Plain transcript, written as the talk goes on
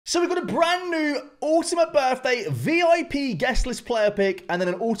So we've got a brand new Ultimate Birthday VIP Guestlist Player Pick and then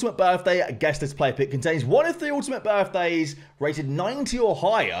an Ultimate Birthday Guestlist Player Pick. Contains one of 3 Ultimate Birthdays rated 90 or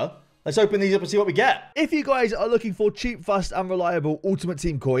higher. Let's open these up and see what we get. If you guys are looking for cheap, fast and reliable Ultimate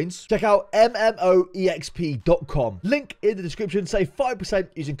Team coins, check out MMOEXP.com. Link in the description. Save 5%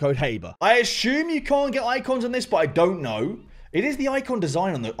 using code HABER. I assume you can't get icons on this, but I don't know. It is the icon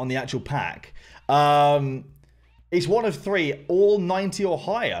design on the actual pack. It's one of 3, all 90 or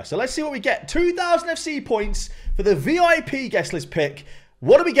higher. So let's see what we get. 2,000 FC points for the VIP Guestlist Pick.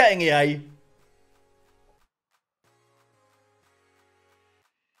 What are we getting, EA?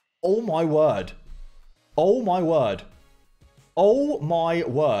 Oh my word. Oh my word. Oh my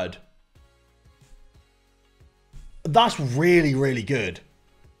word. That's really, really good.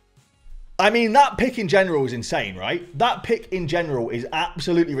 I mean, that pick in general is insane, right? That pick in general is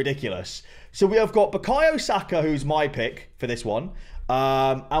absolutely ridiculous. So we have got Bukayo Saka, who's my pick for this one.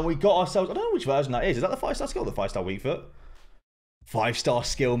 And we got ourselves, I don't know which version that is. Is that the 5-star skill or the 5-star weak foot? 5-star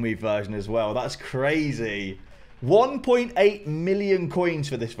skill move version as well. That's crazy. 1.8 million coins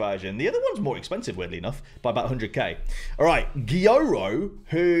for this version. The other one's more expensive, weirdly enough, by about 100k. All right, Gyoro,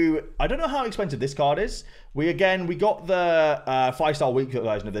 who I don't know how expensive this card is. We got the 5-star weak foot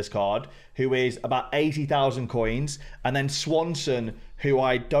version of this card, who is about 80,000 coins, and then Swanson, who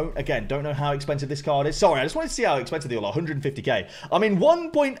I don't know how expensive this card is. Sorry, I just wanted to see how expensive they all are. 150k. I mean,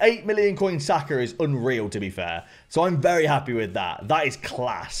 1.8 million coin Saka is unreal, to be fair. So I'm very happy with that. That is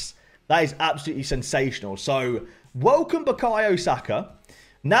class. That is absolutely sensational. So, welcome Bukayo Saka.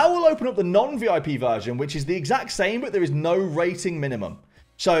 Now we'll open up the non-VIP version, which is the exact same, but there is no rating minimum.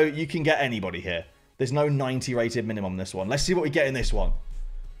 So, you can get anybody here. There's no 90 rated minimum in this one. Let's see what we get in this one.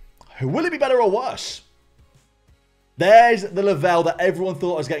 Will it be better or worse? There's the Lavelle that everyone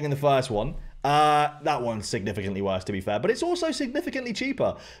thought I was getting in the first one. That one's significantly worse, to be fair, but it's also significantly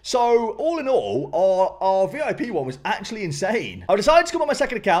cheaper. So, all in all, our VIP one was actually insane. I decided to come on my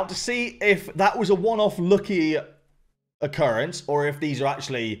second account to see if that was a one-off lucky occurrence or if these are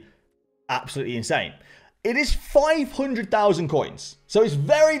actually absolutely insane. It is 500,000 coins. So, it's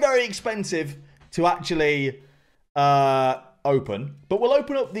very, very expensive to actually open. But we'll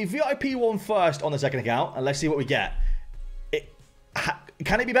open up the VIP one first on the second account, and let's see what we get.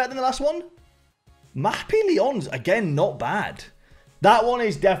 Can it be better than the last one? Mappy Leon's, again, not bad. That one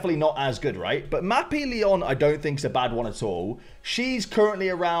is definitely not as good, right? But Mappy Leon, I don't think is a bad one at all. She's currently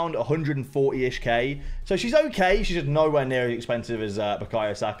around 140-ish K. So she's okay. She's just nowhere near as expensive as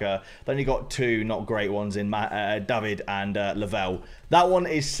Bukayo Saka. Then you got 2 not great ones in David and Lavelle. That one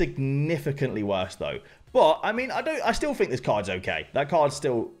is significantly worse, though. But, I mean, I still think this card's okay. That card's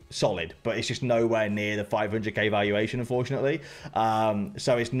still solid, but it's just nowhere near the 500k valuation, unfortunately.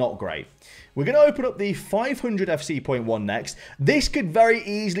 So it's not great. We're going to open up the 500 FC point one next. This could very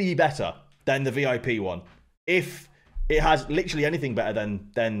easily be better than the VIP one. If it has literally anything better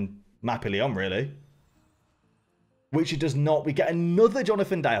than Mappy Leon, really. Which it does not. We get another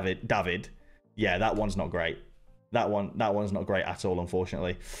Jonathan David. Yeah, that one's not great. That one's not great at all,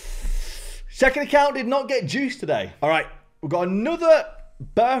 unfortunately. Second account did not get juiced today. All right, we've got another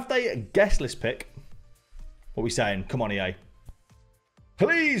birthday guest list pick. What are we saying? Come on, EA.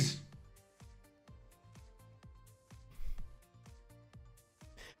 Please.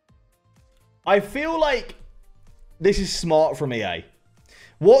 I feel like this is smart from EA.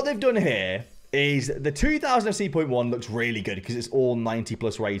 What they've done here is the 2000 FC point one looks really good because it's all 90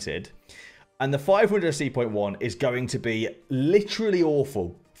 plus rated. And the 500 FC point one is going to be literally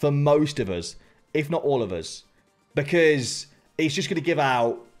awful for most of us, if not all of us, because it's just going to give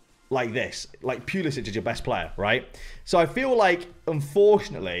out like this, like Pulisic is your best player, right? So I feel like,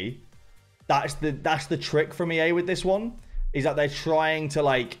 unfortunately, that's the trick from EA with this one, is that they're trying to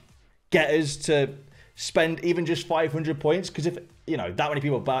like get us to spend even just 500 points, because if you know that many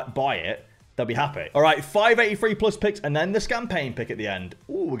people buy it, they'll be happy. All right, 583 plus picks, and then the campaign pick at the end.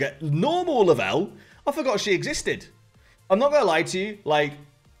 Ooh, we get normal Lavelle. I forgot she existed. I'm not gonna lie to you, like,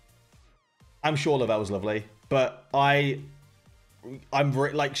 I'm sure Lavelle's lovely, but I'm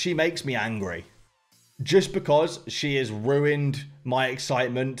like, she makes me angry just because she has ruined my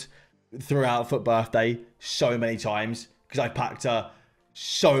excitement throughout FUT Birthday so many times, because I packed her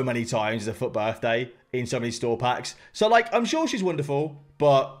so many times as a FUT Birthday in so many store packs. So like, I'm sure she's wonderful,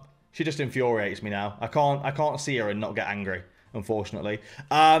 but she just infuriates me now. I can't see her and not get angry, unfortunately.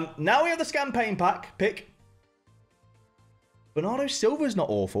 Now we have the campaign pick. Bernardo Silva's not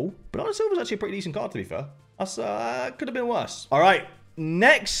awful. Bernardo Silva's actually a pretty decent card, to be fair. That's could have been worse. All right,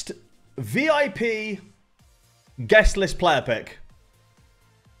 next VIP guest list player pick.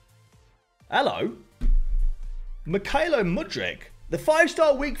 Hello, Mikhailo Mudryk. The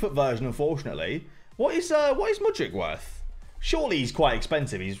 5-star weak foot version, unfortunately. What is Mudryk worth? Surely he's quite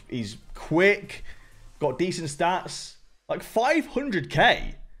expensive. He's quick, got decent stats. Like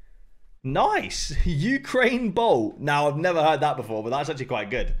 500k. Nice. Ukraine Bolt. Now, I've never heard that before, but that's actually quite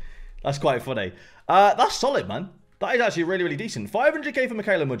good. That's quite funny. That's solid, man. That is actually really, really decent. 500k for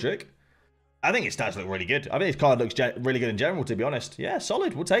Mikhailo Mudryk. I think his stats look really good. I think his card looks really good in general, to be honest. Yeah,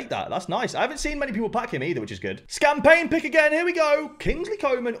 solid. We'll take that. That's nice. I haven't seen many people pack him either, which is good. Campaign pick again. Here we go. Kingsley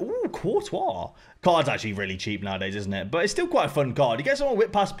Coman. Ooh, Courtois. Card's actually really cheap nowadays, isn't it? But it's still quite a fun card. He gets on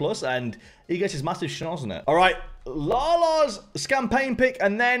Whip Pass Plus, and he gets his massive chance on it. All right. Lala's campaign pick,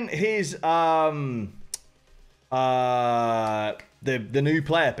 and then his the new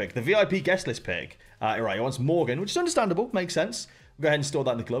player pick, the VIP Guestlist pick. Right, he wants Morgan, which is understandable. Makes sense. We'll go ahead and store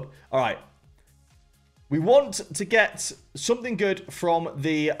that in the club. All right. We want to get something good from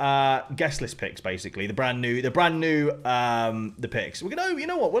the guest list picks, basically the brand new the picks. We're gonna, you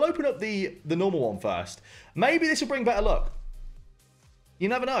know what? We'll open up the normal one first. Maybe this will bring better luck. You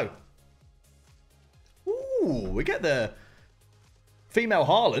never know. Ooh, we get the female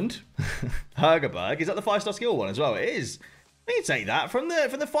Haaland, Hergerberg. Is that the 5-star skill one as well? It is. We can take that from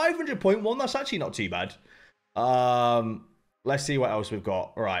the 500 point one. That's actually not too bad. Let's see what else we've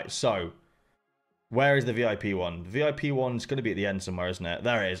got. All right, so. Where is the VIP one? The VIP one's going to be at the end somewhere, isn't it?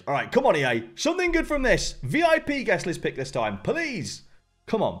 There it is. All right, come on, EA. Something good from this. VIP guest list pick this time. Please.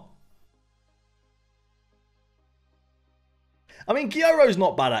 Come on. I mean, Guillaume's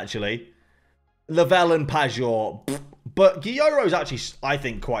not bad, actually. Lavelle and Pajor. But Guillaume's actually, I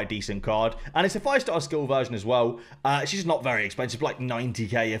think, quite a decent card. And it's a 5-star skill version as well. She's not very expensive, like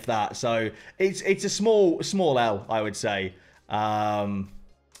 90k if that. So it's a small L, I would say.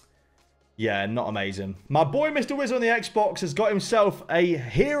 Yeah, not amazing. My boy, Mr. Wiz on the Xbox, has got himself a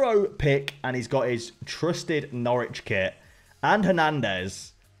hero pick, and he's got his trusted Norwich kit and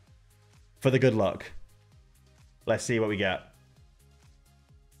Hernandez for the good luck. Let's see what we get.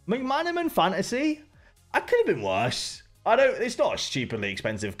 McManaman Fantasy? I could have been worse. It's not a stupidly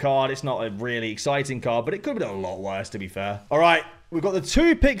expensive card. It's not a really exciting card, but it could have been a lot worse, to be fair. All right, we've got the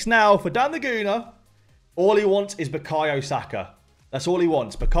 2 picks now for Dan the Gooner. All he wants is Bukayo Saka. That's all he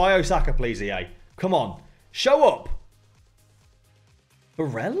wants. Bukayo Saka, please, EA. Come on. Show up.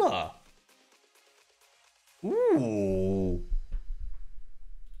 Barella. Ooh.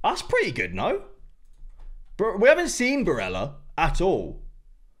 That's pretty good, no? We haven't seen Barella at all.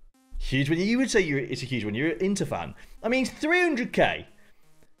 Huge one. You would say it's a huge one. You're an Inter fan. I mean, 300k.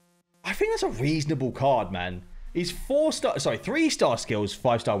 I think that's a reasonable card, man. He's 3-star skills,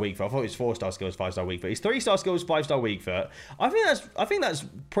 5-star weak foot. I thought it was 4-star skills, 5-star weak foot. He's 3-star skills, 5-star weak foot. I think that's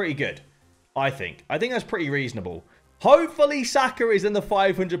pretty good. I think that's pretty reasonable. Hopefully Saka is in the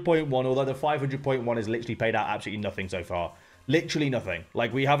 500.1, although the 500.1 has literally paid out absolutely nothing so far. Literally nothing.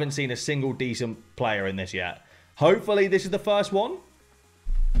 Like, we haven't seen a single decent player in this yet. Hopefully this is the first one.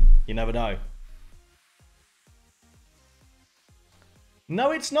 You never know.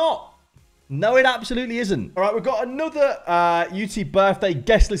 No, it's not. No, it absolutely isn't. All right, we've got another UT birthday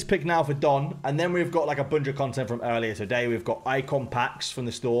guest list pick now for Don. And then we've got like a bunch of content from earlier today. We've got icon packs from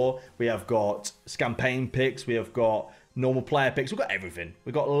the store. We have got campaign picks. We have got normal player picks. We've got everything.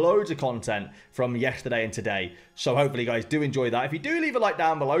 We've got loads of content from yesterday and today. So hopefully you guys do enjoy that. If you do, leave a like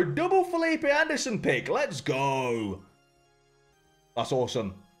down below. Double Felipe Anderson pick. Let's go. That's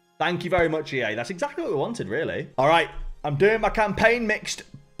awesome. Thank you very much, EA. That's exactly what we wanted, really. All right, I'm doing my campaign mixed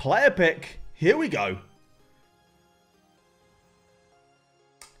player pick. Here we go.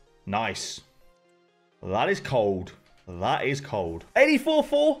 Nice. That is cold. That is cold.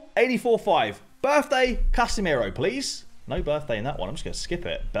 84-4, 84-5. Birthday, Casemiro, please. No birthday in that one. I'm just going to skip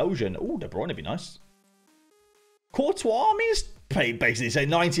it. Belgian. Ooh, De Bruyne would be nice. Courtois, I mean, it's basically say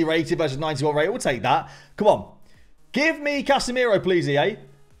 90 rated versus 91 rated. We'll take that. Come on. Give me Casemiro, please, EA.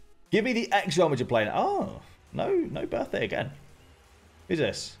 Give me the X Real Madrid playing. Oh, no birthday again. Who's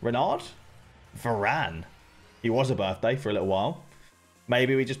this? Renard? Varane. He was a birthday for a little while.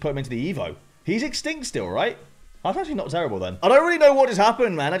 Maybe we just put him into the Evo. He's extinct still, right? That's actually not terrible then. I don't really know what just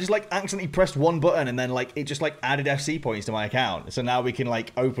happened, man. I just like accidentally pressed one button and then like it just like added FC points to my account. So now we can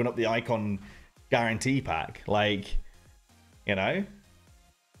like open up the icon guarantee pack. Like, you know.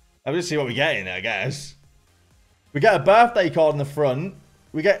 I'll just see what we get in there, I guess. We get a birthday card in the front.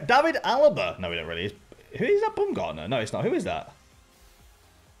 We get David Alaba. No, we don't really. Who is that Bumgarner? No, it's not. Who is that?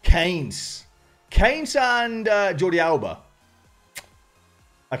 Keynes. Keynes and Jordi Alba.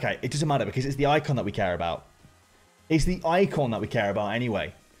 Okay, it doesn't matter because it's the icon that we care about. It's the icon that we care about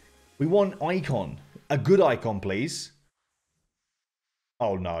anyway. We want icon. A good icon, please.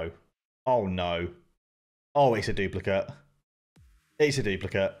 Oh, no. Oh, no. Oh, it's a duplicate. It's a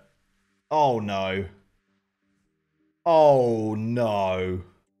duplicate. Oh, no. Oh, no.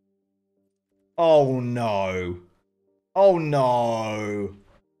 Oh, no. Oh, no.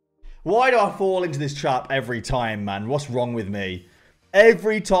 Why do I fall into this trap every time, man? What's wrong with me?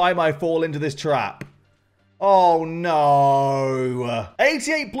 Every time I fall into this trap. Oh, no.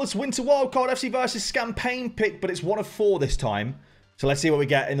 88 plus Winter Wildcard FC versus Campaign pick, but it's 1 of 4 this time. So let's see what we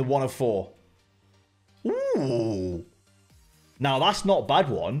get in the 1 of 4. Ooh. Now, that's not a bad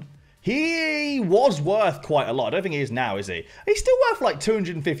one. He was worth quite a lot. I don't think he is now, is he? He's still worth like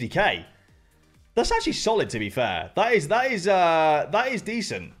 250k. That's actually solid, to be fair. That is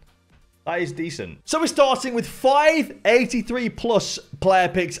decent. That is decent. So we're starting with 583 plus player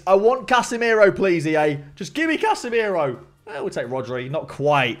picks. I want Casemiro, please, EA. Just give me Casemiro. We'll take Rodri. Not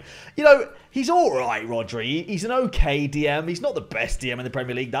quite. You know, he's all right, Rodri. He's an okay DM. He's not the best DM in the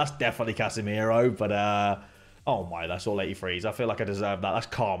Premier League. That's definitely Casemiro. But, oh my, that's all 83s. I feel like I deserve that. That's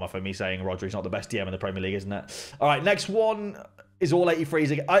karma for me saying Rodri's not the best DM in the Premier League, isn't it? All right, next one is all 83s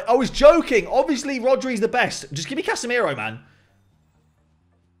again. I was joking. Obviously, Rodri's the best. Just give me Casemiro, man.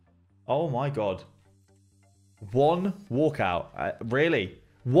 Oh my god. 1 walkout. Really?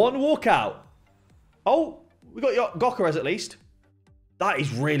 1 walkout. Oh, we got Gokares at least. That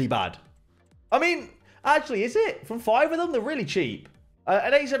is really bad. I mean, actually, is it? From 5 of them, they're really cheap.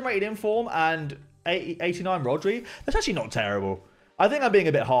 An 87 rated inform and 89 Rodri. That's actually not terrible. I think I'm being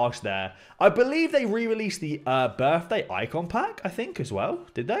a bit harsh there. I believe they re-released the birthday icon pack, I think, as well.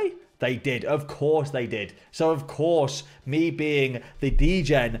 Did they? They did. Of course they did. So, of course, me being the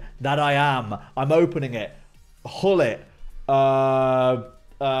degen that I am, I'm opening it. Hullet,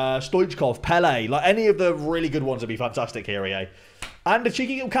 Stoichkov, Pele. Like, any of the really good ones would be fantastic here, EA. And a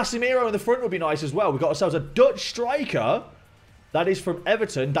cheeky little Casemiro in the front would be nice as well. We've got ourselves a Dutch striker. That is from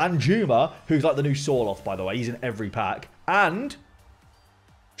Everton, Dan Juma, who's like the new Sorloth, by the way. He's in every pack. And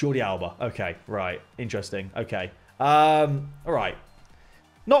Jordi Alba. Okay, right. Interesting. Okay. All right.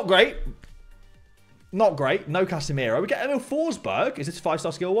 Not great. Not great. No Casemiro. We get Emil Forsberg. Is this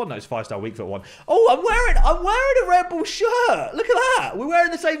 5-star skill 1? No, it's 5-star weak foot 1. Oh, I'm wearing a Red Bull shirt. Look at that. We're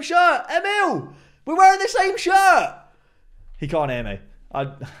wearing the same shirt. Emil, we're wearing the same shirt. He can't hear me.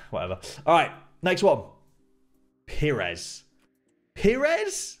 Whatever. All right. Next one. Pires.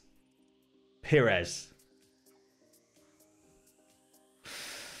 Pires? Pires.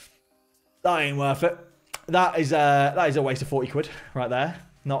 That ain't worth it. That is a waste of 40 quid right there.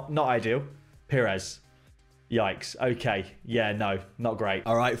 Not ideal. Pires. Yikes. Okay. Yeah, no. Not great.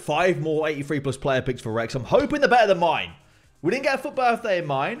 All right. 5 more 83 plus player picks for Rex. I'm hoping they're better than mine. We didn't get a FUT Birthday in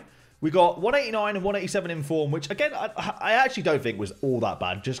mine. We got 189 and 187 in form, which, again, I actually don't think was all that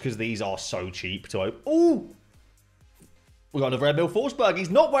bad, just because these are so cheap to open. Ooh! We got another Emil Forsberg. He's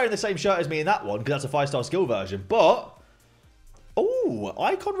not wearing the same shirt as me in that one, because that's a 5-star skill version, but... Oh,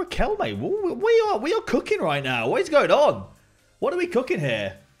 Icon Raquelme. We are cooking right now. What is going on? What are we cooking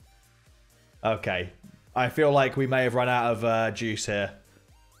here? Okay. I feel like we may have run out of juice here.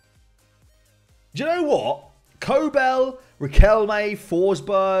 Do you know what? Kobel, Raquelme,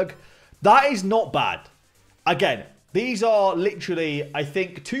 Forsberg. That is not bad. Again, these are literally, I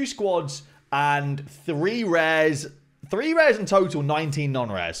think, 2 squads and 3 rares. 3 rares in total, 19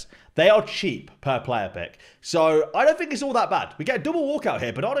 non-rares. They are cheap per player pick. So, I don't think it's all that bad. We get a double walkout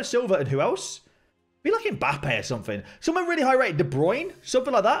here. Bernardo Silva and who else? Be like Mbappe or something. Someone really high rated. De Bruyne?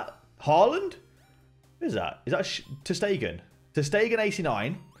 Something like that? Haaland? Who is that? Is that Ter Stegen? Ter Stegen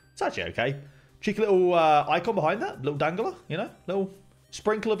 89. It's actually okay. Cheeky little icon behind that. Little dangler, you know? Little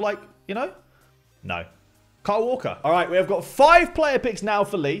sprinkle of like, you know? No. Kyle Walker. All right, we have got 5 player picks now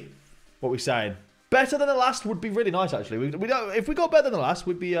for Lee. What are we saying? Better than the last would be really nice, actually. We don't, if we got better than the last,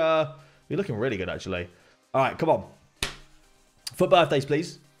 we'd be looking really good, actually. All right, come on. FUT Birthdays,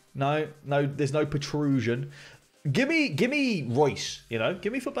 please. No, there's no protrusion. Give me Royce, you know?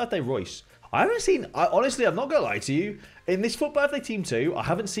 Give me FUT Birthday Royce. I haven't seen... honestly, I'm not going to lie to you. In this FUT Birthday Team 2, I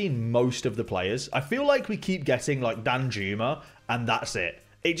haven't seen most of the players. I feel like we keep getting, like, Dan Juma, and that's it.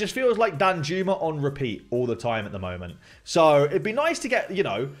 It just feels like Dan Juma on repeat all the time at the moment. So, it'd be nice to get, you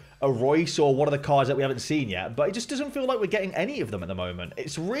know, a Royce or one of the cards that we haven't seen yet, but it just doesn't feel like we're getting any of them at the moment.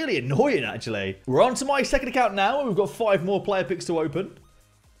 It's really annoying, actually. We're on to my second account now. We've got 5 more player picks to open.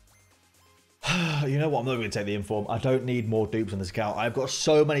 You know what? I'm not going to take the inform. I don't need more dupes on this account. I've got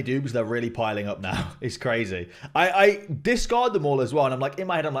so many dupes. They're really piling up now. It's crazy. I discard them all as well. And I'm like, in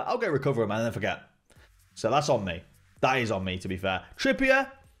my head, I'm like, I'll go recover them and then forget. So that's on me. That is on me, to be fair. Trippier.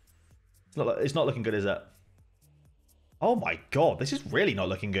 It's not looking good, is it? Oh my God. This is really not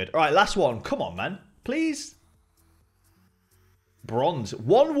looking good. All right, last one. Come on, man. Please. Bronze.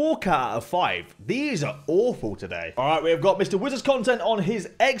 1 walkout out of 5. These are awful today. All right, we've got Mr. Wizard's content on his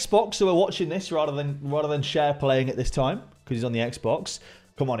Xbox, so we're watching this rather than share playing at this time because he's on the Xbox.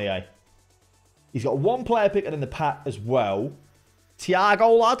 Come on, EA. He's got 1 player pick and in the pack as well. Tiago,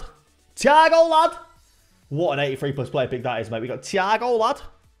 lad. Tiago, lad. What an 83+ player pick that is, mate. We got Tiago, lad.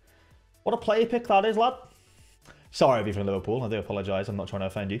 What a player pick that is, lad. Sorry if you're from Liverpool. I do apologise. I'm not trying to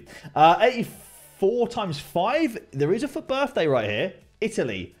offend you. 84 times 5. There is a FUT Birthday right here.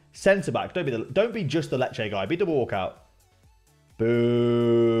 Italy. Centre-back. Don't be just the Lecce guy. Be double walkout.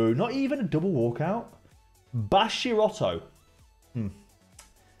 Boo. Not even a double walkout. Bashirotto.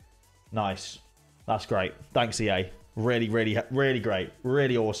 Nice. That's great. Thanks, EA. Really, really, really great.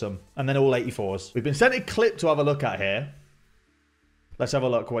 Really awesome. And then all 84s. We've been sent a clip to have a look at here. Let's have a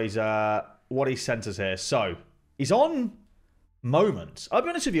look what he sent us here. So, he's on Moments. I'll be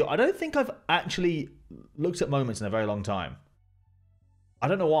honest with you, I don't think I've actually looked at Moments in a very long time. I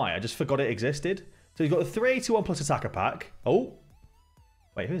don't know why. I just forgot it existed. So he's got the 381 plus attacker pack. Oh.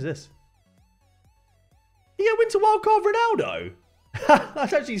 Wait, who's this? Yeah, Winter Wildcard Ronaldo.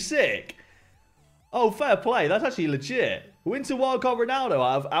 That's actually sick. Oh, fair play. That's actually legit. Winter Wildcard Ronaldo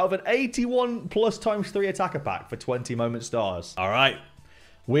out of an 81 plus times 3 attacker pack for 20 moment stars. All right.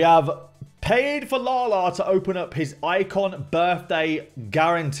 We have paid for Lala to open up his icon birthday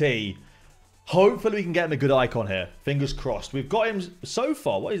guarantee. Hopefully we can get him a good icon here. Fingers crossed. We've got him so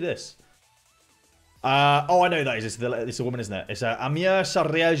far. What is this? Oh, I know that is. It's a woman, isn't it? It's Amir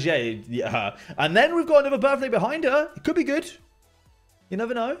Sarriage. Yeah. And then we've got another birthday behind her. It could be good. You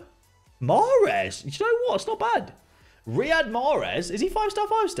never know. Mahrez. You know what? It's not bad. Riyad Mahrez. Is he 5-star,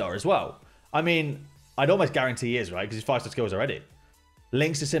 5-star as well? I mean, I'd almost guarantee he is, right? Because he's 5-star skills already.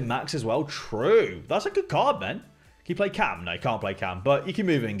 Links to Sim Max as well. True. That's a good card, man. Can you play Cam? No, you can't play Cam. But you can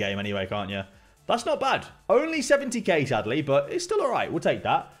move him in game anyway, can't you? That's not bad. Only 70k, sadly, but it's still all right. We'll take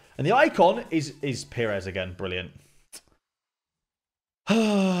that. And the icon is Perez again. Brilliant.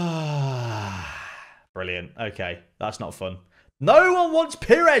 Brilliant. Okay. That's not fun. No one wants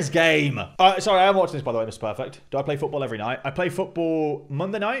Perez game. Sorry, I am watching this, by the way, Mr. Perfect. Do I play football every night? I play football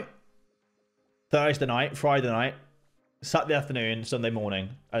Monday night, Thursday night, Friday night, Saturday afternoon, Sunday morning,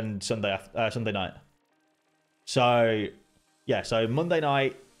 and Sunday night. So, yeah, so Monday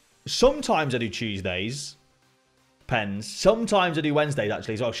night. Sometimes I do Tuesdays. Depends. Sometimes I do Wednesdays,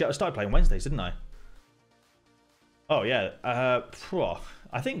 actually. So, shit, I started playing Wednesdays, didn't I? Oh, yeah. I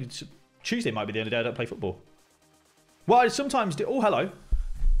think Tuesday might be the only day I don't play football. Well, I sometimes do... Oh, hello.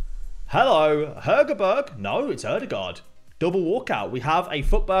 Hello. Hergerberg. No, it's Erdegaard. Double walkout. We have a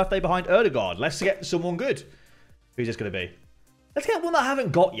FUT Birthday behind Erdegaard. Let's get someone good. Who's this going to be? Let's get one that I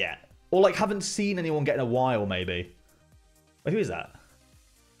haven't got yet. Or, like, haven't seen anyone get in a while, maybe. Wait, who is that?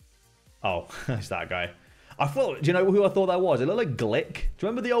 Oh, it's that guy. I thought... Do you know who I thought that was? It looked like Glick. Do you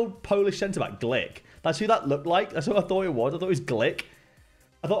remember the old Polish centre-back, Glick? That's who that looked like. That's who I thought it was. I thought it was Glick.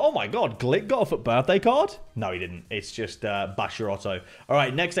 I thought, oh my god, Glick got a FUT Birthday card? No, he didn't. It's just Bashirotto. All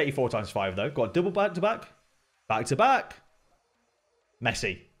right, next 84 times 5, though. Got double back-to-back. Back-to-back.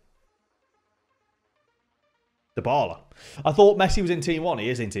 Messi. Dybala. I thought Messi was in Team 1. He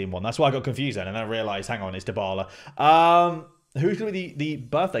is in Team 1. That's why I got confused then. And then I realised, hang on, it's Dybala. Who's going to be the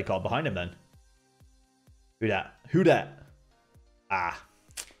birthday card behind him then? Who that? Who that? Ah.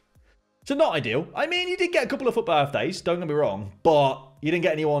 So not ideal. I mean, you did get a couple of FUT Birthdays. Don't get me wrong. But you didn't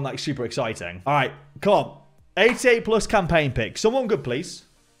get anyone like super exciting. All right, come on. 88 plus campaign pick. Someone good, please.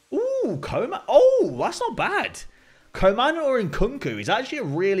 Ooh, Coman. Oh, that's not bad. Coman or Nkunku is actually a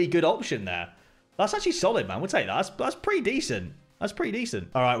really good option there. That's actually solid, man. We'll take that. That's pretty decent. That's pretty decent.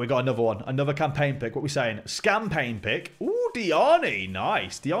 All right, we got another one. Another campaign pick. What are we saying? Scampaign pick. Ooh, Diani.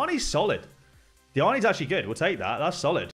 Nice. Diani's solid. Diani's actually good. We'll take that. That's solid.